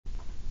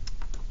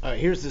All right,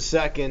 here's the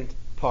second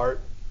part,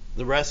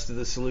 the rest of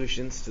the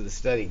solutions to the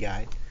study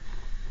guide.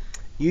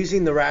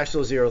 Using the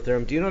rational zero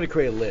theorem, do you know how to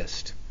create a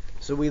list?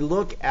 So we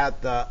look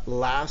at the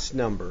last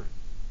number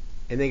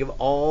and think of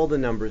all the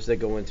numbers that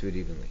go into it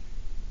evenly.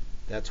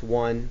 That's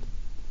 1.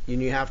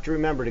 And you have to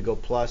remember to go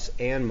plus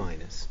and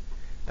minus.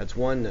 That's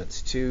 1,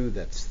 that's 2,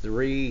 that's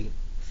 3,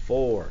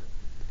 4,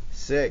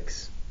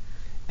 6.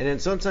 And then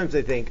sometimes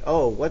they think,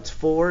 oh, what's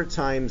 4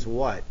 times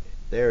what?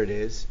 There it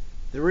is.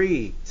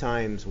 3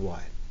 times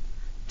what?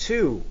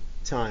 2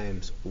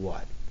 times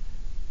what?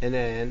 And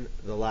then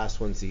the last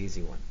one's the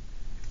easy one.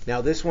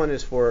 Now this one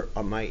is for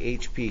my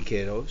HP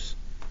kiddos.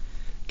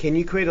 Can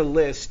you create a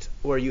list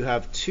where you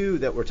have 2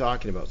 that we're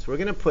talking about? So we're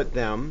going to put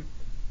them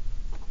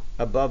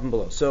above and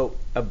below. So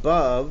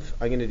above,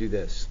 I'm going to do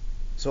this.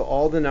 So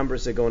all the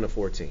numbers that go into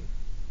 14.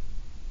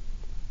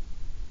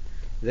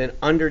 Then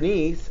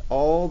underneath,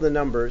 all the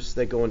numbers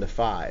that go into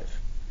 5.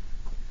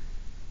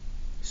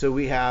 So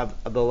we have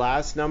the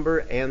last number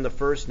and the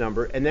first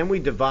number, and then we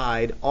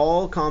divide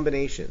all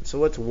combinations. So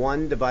what's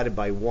 1 divided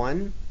by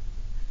 1?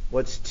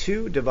 What's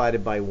 2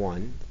 divided by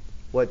 1?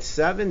 What's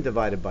 7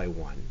 divided by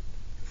 1?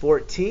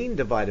 14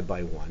 divided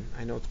by 1.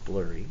 I know it's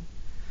blurry.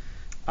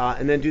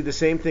 And then do the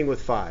same thing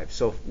with 5.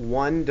 So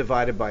 1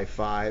 divided by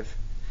 5,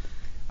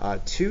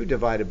 2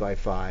 divided by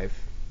 5,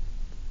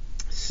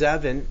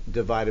 7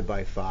 divided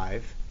by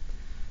 5,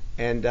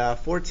 and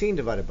 14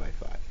 divided by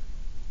 5.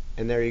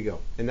 And there you go.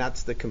 And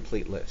that's the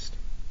complete list.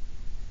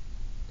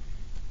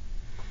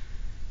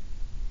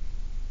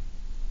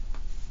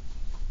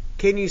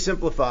 Can you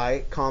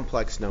simplify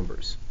complex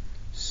numbers?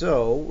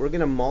 So we're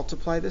going to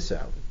multiply this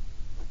out.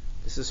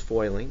 This is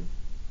foiling.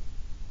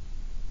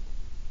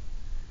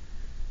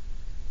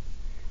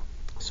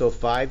 So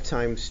 5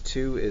 times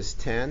 2 is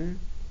 10.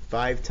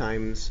 5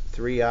 times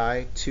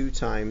 3i, 2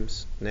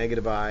 times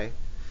negative I.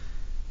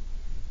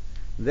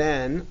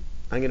 Then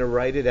I'm going to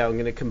write it out. I'm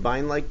going to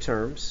combine like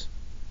terms.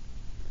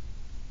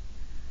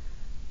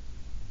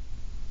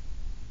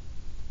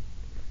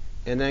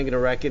 And then I'm going to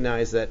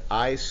recognize that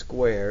I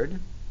squared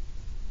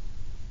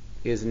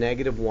is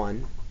negative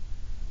 1.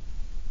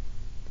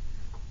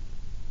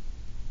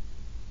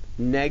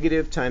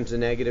 Negative times the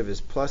negative is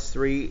plus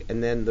 3,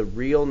 and then the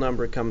real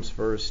number comes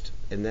first,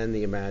 and then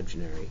the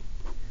imaginary.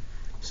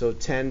 So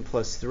 10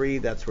 plus 3,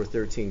 that's where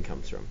 13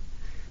 comes from.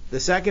 The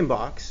second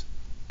box,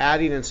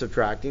 adding and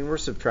subtracting, we're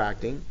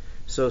subtracting.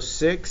 So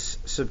 6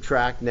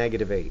 subtract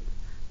negative 8.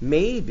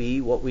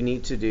 Maybe what we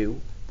need to do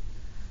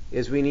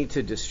is we need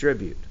to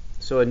distribute.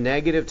 So a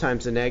negative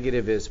times a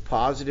negative is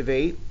positive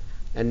 8.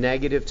 A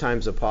negative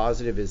times a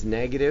positive is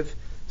negative,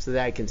 so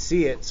that I can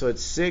see it. So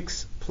it's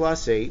 6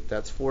 plus 8,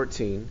 that's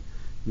 14.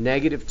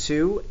 Negative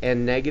 2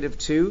 and negative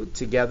 2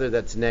 together,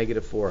 that's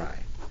negative 4i.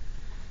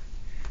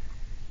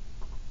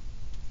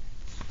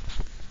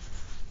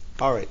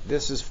 All right,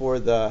 this is for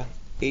the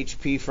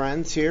HP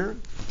friends here.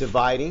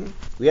 Dividing,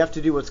 we have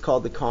to do what's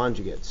called the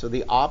conjugate. So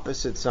the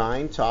opposite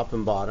sign, top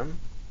and bottom.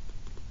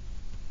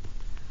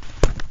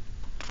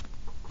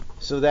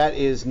 So that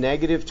is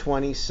negative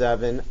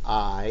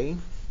 27i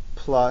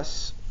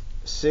plus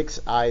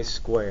 6i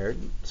squared.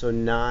 So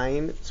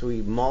 9, so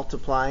we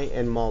multiply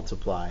and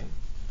multiply.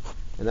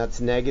 And that's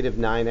negative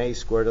 9a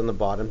squared on the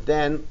bottom.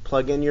 Then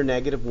plug in your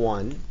negative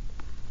 1.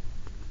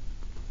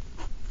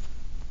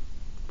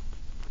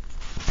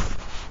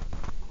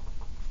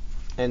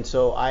 And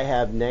so I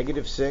have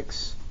negative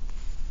 6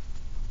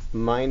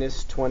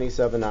 minus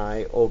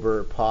 27i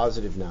over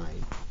positive 9.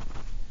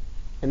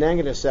 And then I'm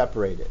going to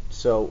separate it.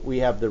 So we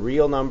have the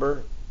real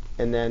number,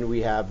 and then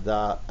we have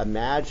the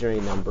imaginary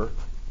number.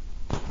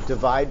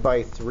 Divide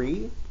by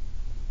 3.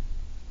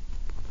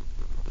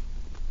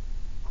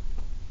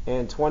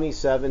 And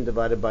 27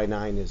 divided by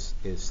 9 is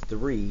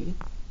 3.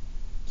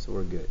 So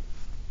we're good.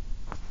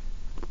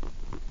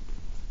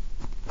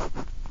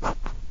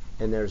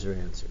 And there's our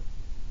answer.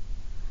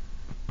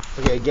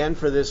 Okay, again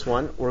for this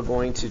one, we're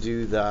going to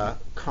do the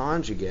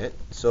conjugate.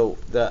 So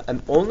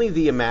only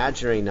the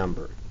imaginary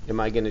number am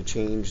I going to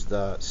change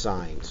the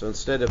sign. So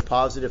instead of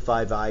positive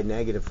 5i,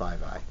 negative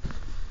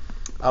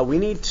 5i. We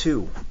need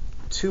two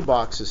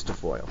boxes to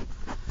FOIL.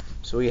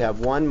 So we have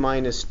 1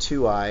 minus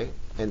 2i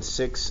and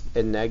 6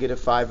 and negative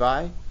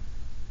 5i.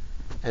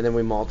 And then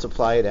we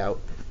multiply it out.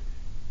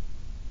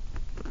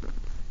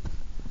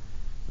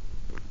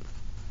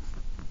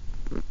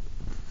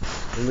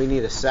 And we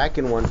need a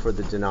second one for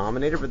the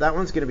denominator, but that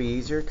one's going to be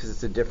easier because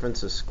it's a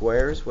difference of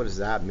squares. What does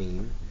that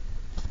mean?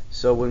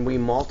 So when we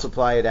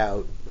multiply it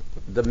out,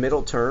 the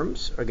middle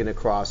terms are going to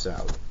cross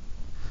out.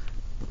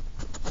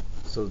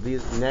 So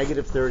these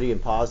negative 30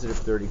 and positive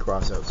 30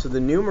 cross out. So the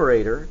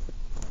numerator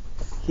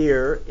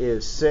here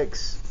is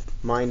 6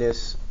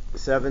 minus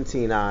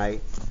 17i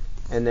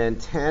and then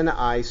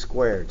 10i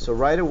squared. So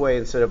right away,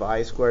 instead of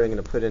I squared, I'm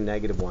going to put in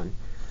negative 1.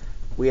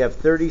 We have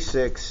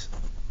 36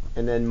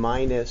 and then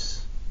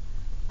minus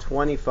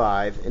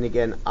 25, and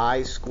again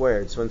I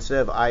squared. So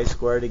instead of I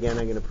squared, again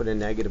I'm going to put in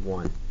negative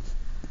 1.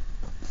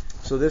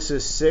 So this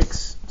is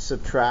 6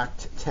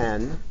 subtract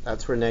 10.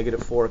 That's where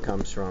negative 4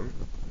 comes from.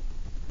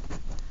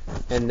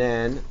 And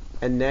then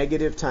A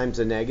negative times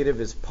a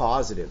negative is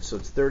positive, so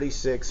it's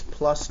 36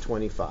 plus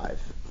 25.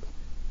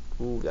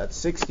 Ooh, that's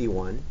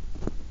 61.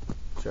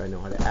 Sure I know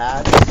how to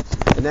add.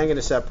 And then I'm going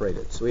to separate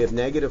it. So we have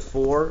negative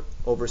 4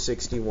 over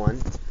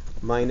 61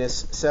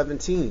 minus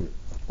 17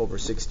 over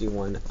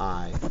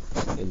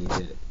 61i, and you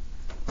did it.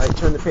 All right,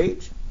 turn the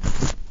page.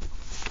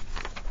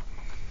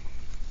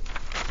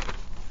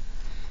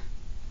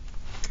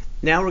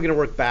 Now we're going to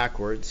work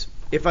backwards.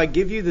 If I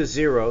give you the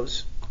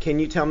zeros, can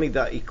you tell me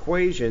the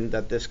equation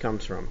that this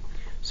comes from?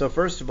 So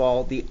first of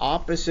all, the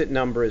opposite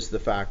number is the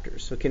factor.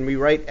 So can we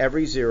write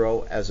every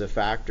zero as a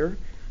factor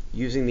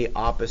using the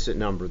opposite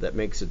number that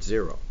makes it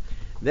 0?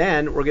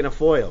 Then we're going to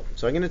FOIL.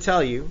 So I'm going to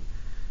tell you,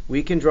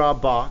 we can draw a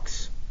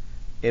box,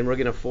 and we're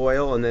going to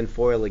FOIL and then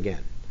FOIL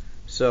again.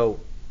 So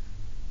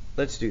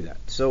let's do that.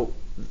 So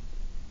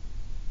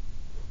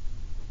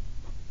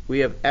we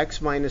have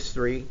x minus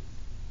 3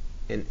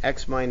 and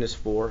x minus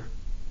 4,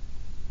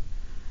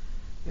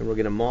 and we're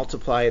going to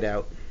multiply it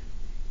out.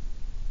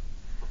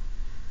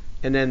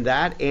 And then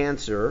that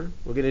answer,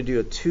 we're going to do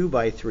a 2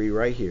 by 3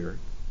 right here.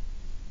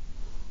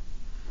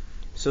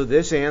 So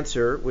this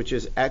answer, which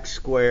is x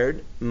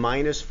squared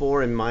minus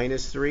 4 and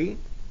minus 3,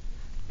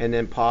 and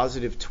then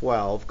positive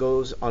 12,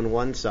 goes on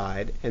one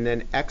side. And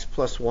then x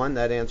plus 1,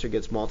 that answer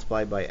gets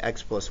multiplied by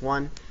x plus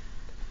 1.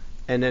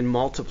 And then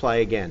multiply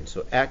again.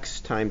 So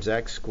x times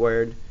x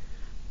squared,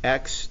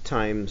 x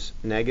times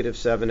negative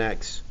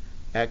 7x,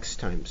 x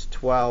times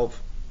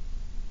 12,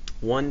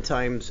 1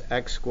 times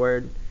x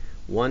squared,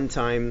 1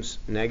 times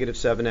negative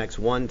 7x,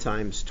 1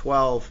 times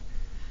 12.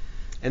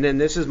 And then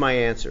this is my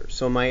answer.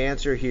 So my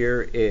answer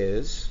here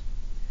is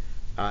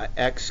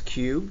x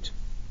cubed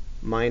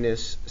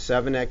minus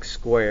 7x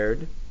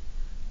squared.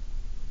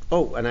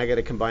 Oh, and I got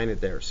to combine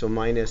it there. So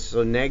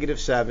negative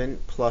 7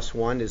 plus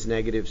 1 is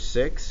negative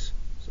 6.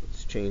 So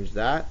let's change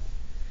that.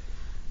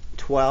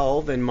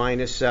 12 and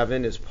minus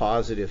 7 is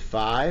positive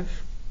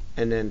 5,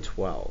 and then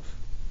 12.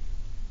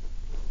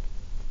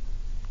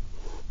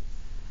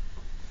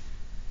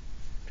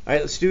 All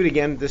right, let's do it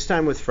again, this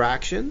time with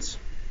fractions.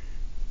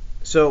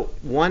 So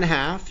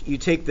 1/2, you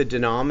take the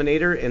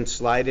denominator and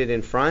slide it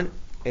in front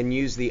and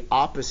use the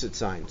opposite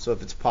sign. So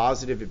if it's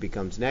positive, it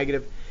becomes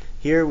negative.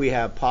 Here we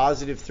have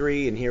positive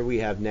 3, and here we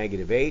have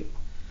negative 8.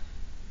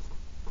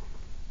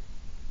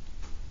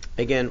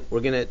 Again,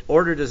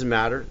 order doesn't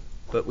matter,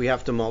 but we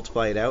have to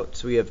multiply it out.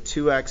 So we have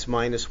 2x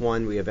minus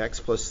 1, we have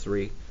x plus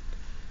 3.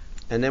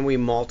 And then we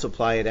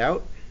multiply it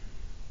out.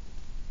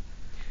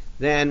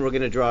 Then we're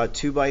going to draw a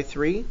 2 by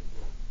 3.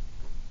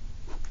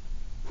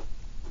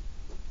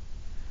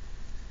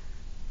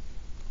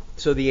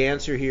 So the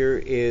answer here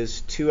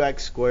is 2x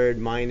squared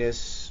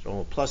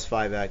plus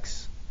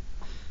 5x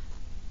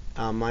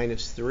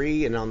minus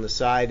 3, and on the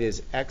side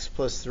is x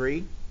plus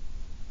 3.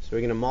 So we're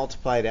going to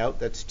multiply it out.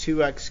 That's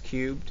 2x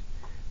cubed,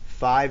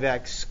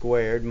 5x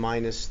squared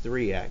minus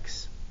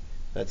 3x.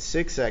 That's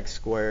 6x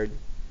squared,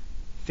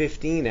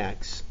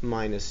 15x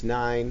minus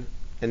 9,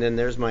 and then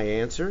there's my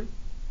answer.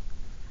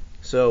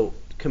 So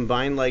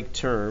combine like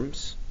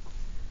terms.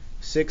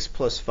 6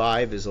 plus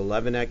 5 is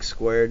 11x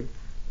squared.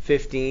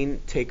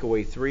 15, take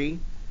away 3,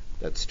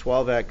 that's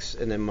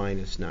 12x, and then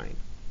minus 9.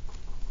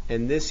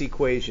 And this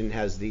equation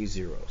has these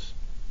zeros.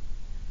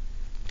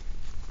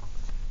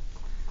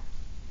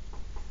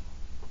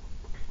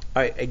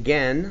 All right,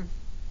 again,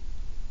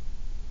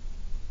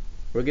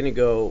 we're going to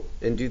go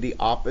and do the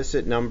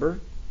opposite number.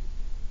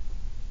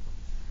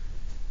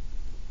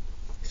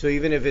 So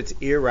even if it's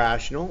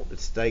irrational,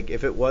 it's like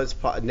if it was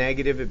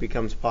negative, it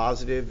becomes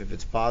positive. If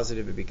it's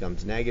positive, it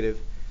becomes negative.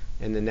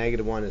 And the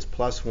negative one is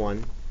plus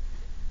 1.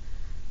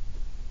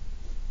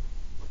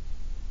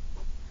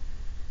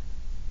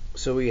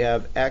 So we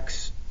have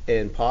x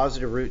and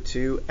positive root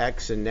 2,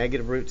 x and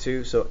negative root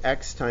 2. So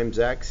x times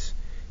x.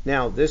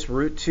 Now this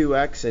root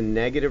 2x and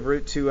negative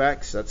root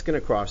 2x, that's going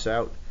to cross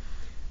out.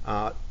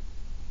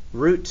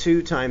 Root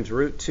 2 times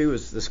root 2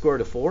 is the square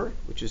root of 4,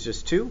 which is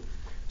just 2.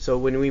 So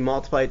when we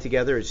multiply it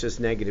together, it's just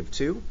negative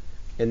 2.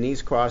 And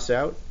these cross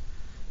out.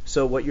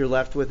 So what you're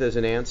left with as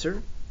an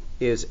answer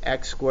is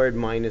x squared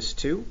minus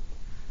 2.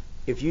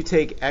 If you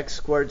take x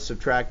squared,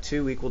 subtract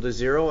 2 equal to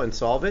 0 and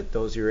solve it,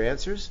 those are your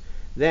answers.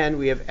 Then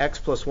we have x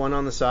plus 1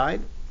 on the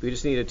side. We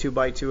just need a 2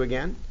 by 2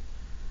 again.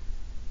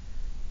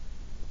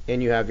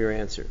 And you have your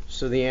answer.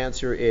 So the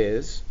answer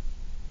is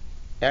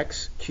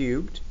x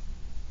cubed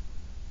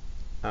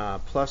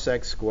plus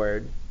x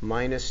squared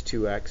minus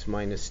 2x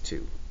minus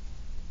 2.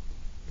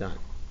 Done. All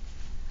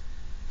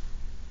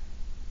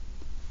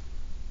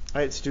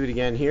right, let's do it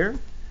again here.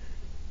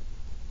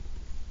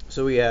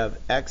 So we have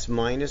x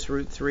minus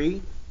root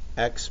 3,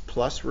 x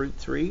plus root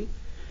 3,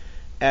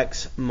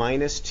 x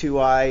minus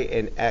 2i,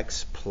 and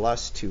x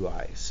plus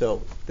 2i.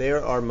 So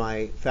there are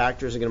my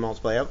factors I'm going to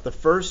multiply out. The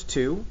first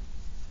two,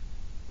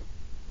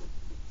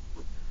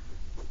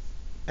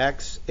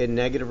 x and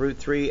negative root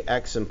 3,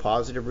 x and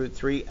positive root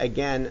 3.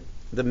 Again,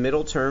 the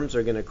middle terms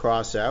are going to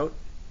cross out.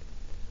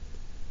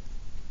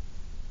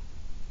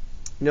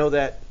 know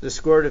that the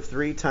square root of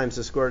 3 times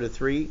the square root of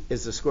 3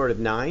 is the square root of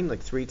 9.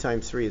 Like 3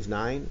 times 3 is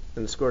 9,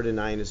 and the square root of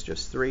 9 is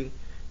just 3,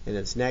 and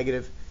it's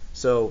negative.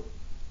 So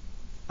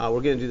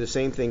we're going to do the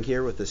same thing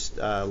here with this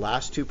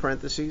last two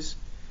parentheses,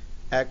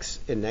 x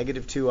and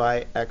negative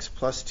 2i, x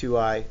plus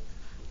 2i.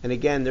 And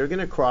again, they're going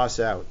to cross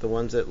out, the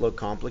ones that look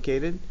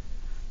complicated.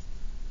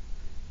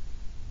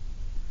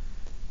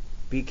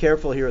 Be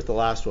careful here with the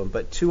last one,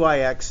 but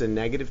 2ix and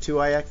negative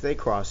 2ix, they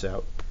cross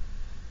out.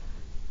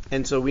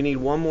 And so we need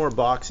one more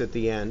box at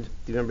the end.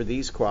 Remember,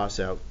 these cross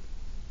out.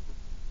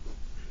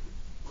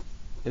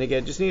 And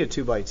again, just need a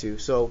 2 by 2.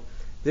 So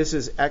this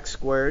is x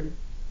squared,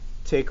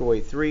 take away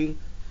 3.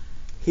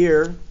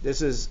 Here,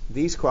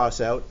 these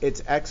cross out.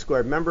 It's x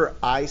squared. Remember,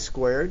 I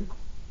squared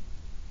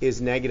is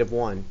negative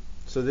 1.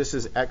 So this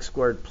is x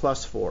squared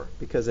plus 4,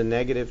 because a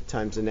negative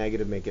times a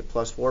negative make it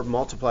plus 4.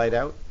 Multiply it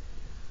out,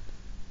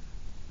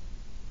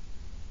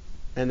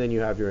 and then you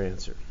have your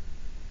answer.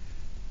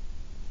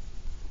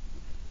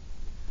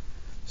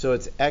 So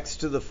it's x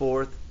to the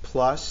 4th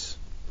plus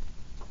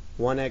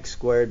 1x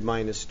squared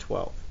minus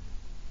 12.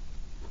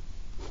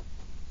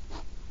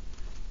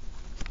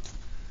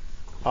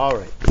 All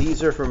right,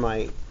 these are for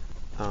my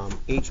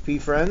HP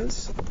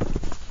friends,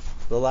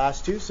 the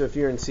last two. So if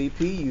you're in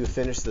CP, you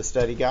finish the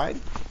study guide.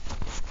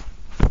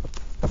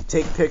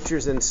 Take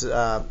pictures and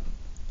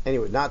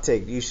anyway, not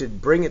take. You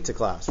should bring it to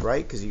class,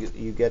 right? Because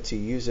you get to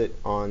use it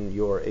on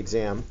your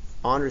exam.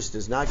 Honors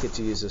does not get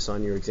to use this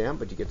on your exam,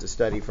 but you get to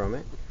study from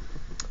it.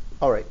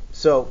 All right,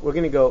 so we're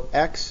going to go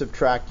x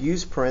subtract,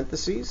 use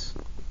parentheses,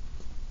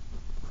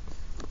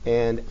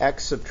 and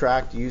x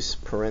subtract, use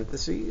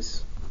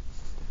parentheses,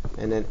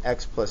 and then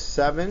x plus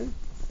 7.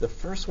 The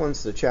first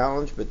one's the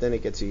challenge, but then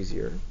it gets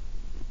easier.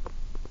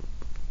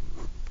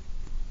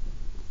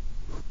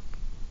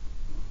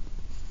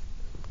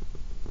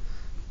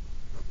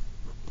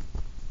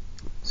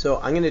 So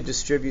I'm going to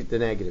distribute the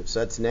negatives. So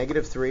that's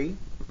negative 3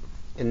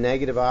 and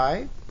negative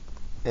I,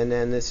 and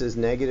then this is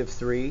negative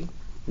 3.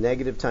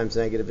 Negative times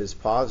negative is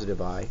positive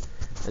I,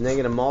 and then I'm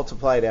going to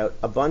multiply it out.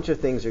 A bunch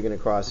of things are going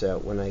to cross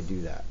out when I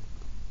do that.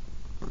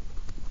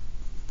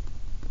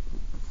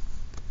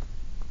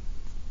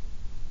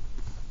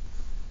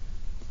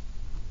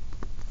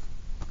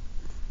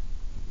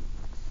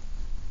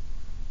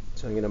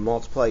 So I'm going to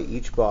multiply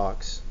each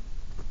box.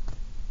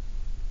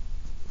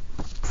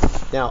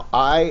 Now,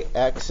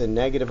 ix and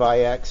negative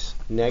ix,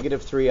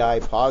 negative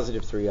 3i,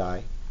 positive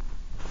 3i.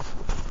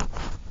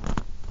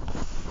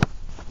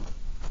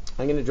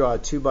 I'm going to draw a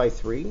 2 by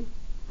 3.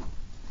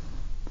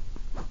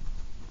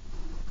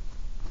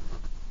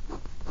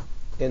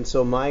 And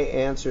so my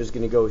answer is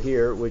going to go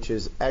here, which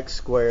is x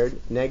squared.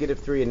 Negative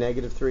 3 and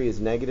negative 3 is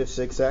negative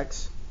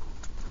 6x.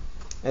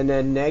 And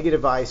then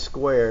negative I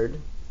squared.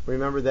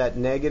 Remember that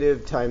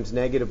negative times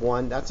negative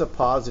 1, that's a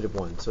positive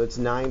 1. So it's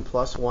 9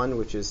 plus 1,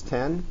 which is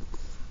 10.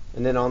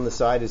 And then on the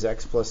side is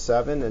x plus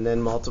 7, and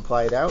then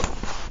multiply it out.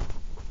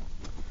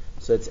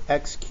 So it's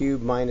x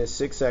cubed minus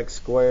 6x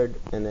squared,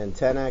 and then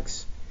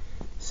 10x,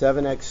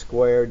 7x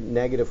squared,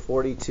 negative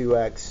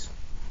 42x,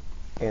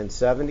 and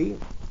 70.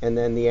 And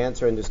then the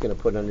answer I'm just going to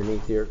put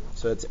underneath here.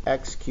 So it's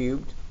x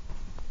cubed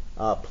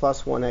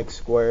plus 1x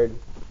squared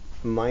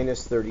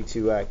minus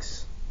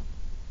 32x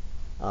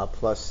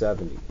plus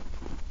 70.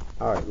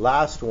 All right,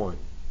 last one.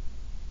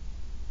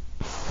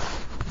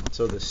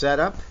 So the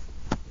setup,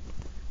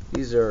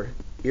 these are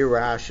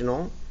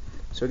irrational.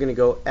 So we're going to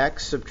go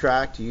x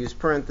subtract, use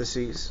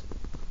parentheses.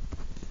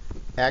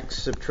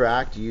 X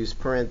subtract, use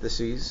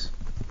parentheses.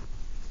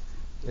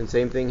 And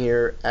same thing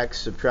here, x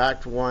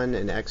subtract 1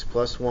 and x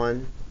plus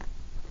 1.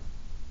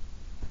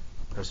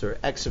 Or sorry,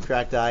 x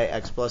subtract I,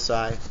 x plus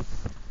I.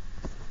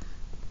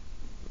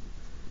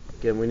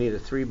 Again, we need a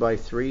 3 by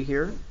 3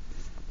 here.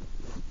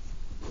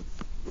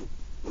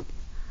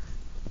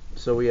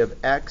 So we have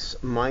x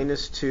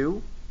minus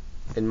 2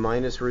 and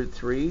minus root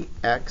 3,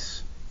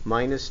 x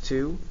minus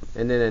 2,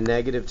 and then a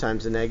negative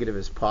times a negative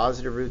is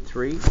positive root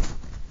 3,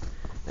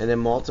 and then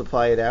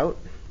multiply it out.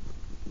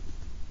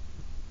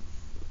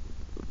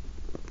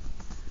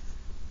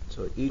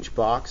 So each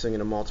box I'm going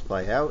to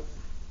multiply out.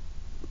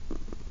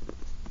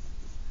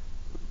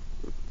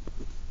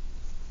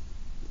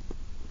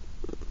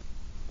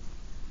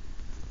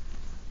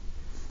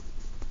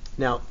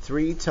 Now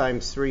 3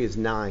 times 3 is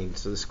 9,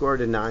 so the square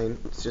root of 9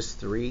 is just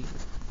 3,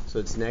 so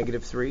it's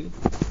negative 3.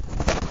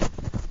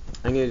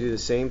 I'm going to do the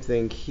same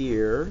thing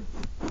here,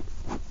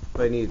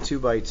 but I need a 2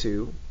 by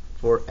 2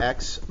 for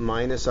x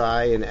minus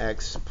I and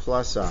x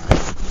plus I.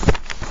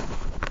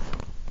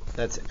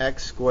 That's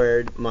x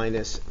squared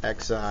minus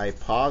xi,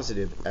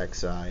 positive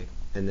xi,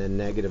 and then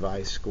negative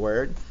I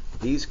squared.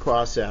 These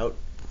cross out.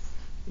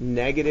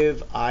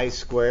 Negative I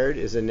squared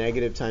is a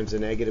negative times a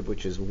negative,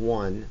 which is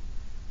 1.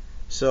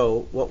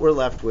 So what we're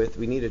left with,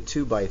 we need a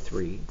 2 by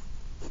 3.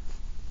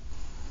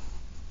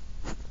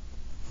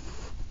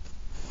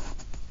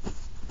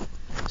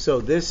 So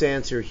this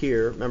answer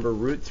here, remember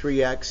root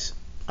 3x,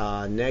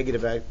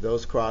 negative x,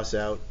 those cross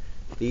out,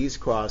 these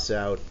cross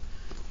out.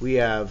 We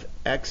have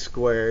x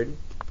squared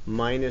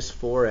minus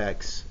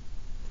 4x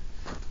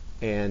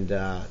and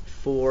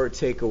 4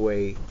 take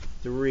away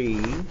 3,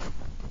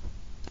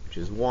 which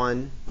is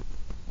 1.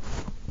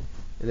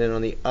 And then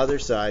on the other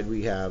side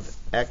we have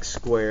x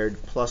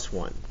squared plus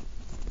 1.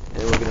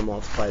 And we're going to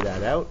multiply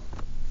that out.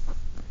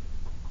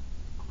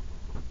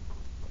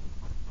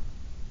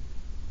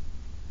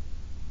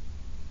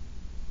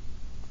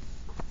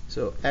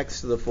 So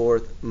x to the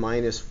fourth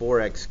minus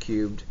 4x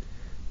cubed,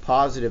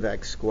 positive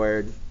x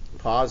squared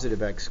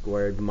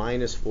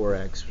minus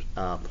 4x,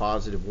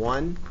 positive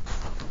 1.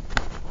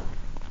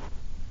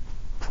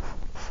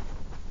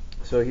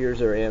 So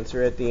here's our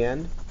answer at the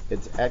end.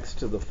 It's x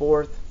to the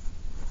fourth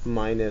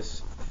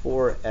minus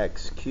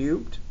 4x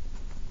cubed.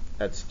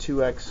 That's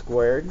 2x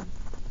squared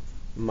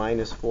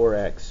minus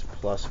 4x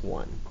plus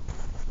 1.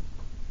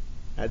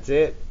 That's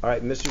it. All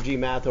right, Mr. G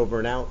Math over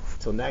and out.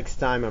 Till next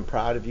time, I'm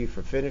proud of you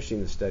for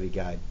finishing the study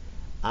guide.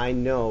 I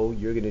know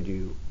you're going to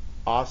do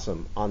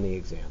awesome on the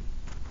exam.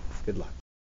 Good luck.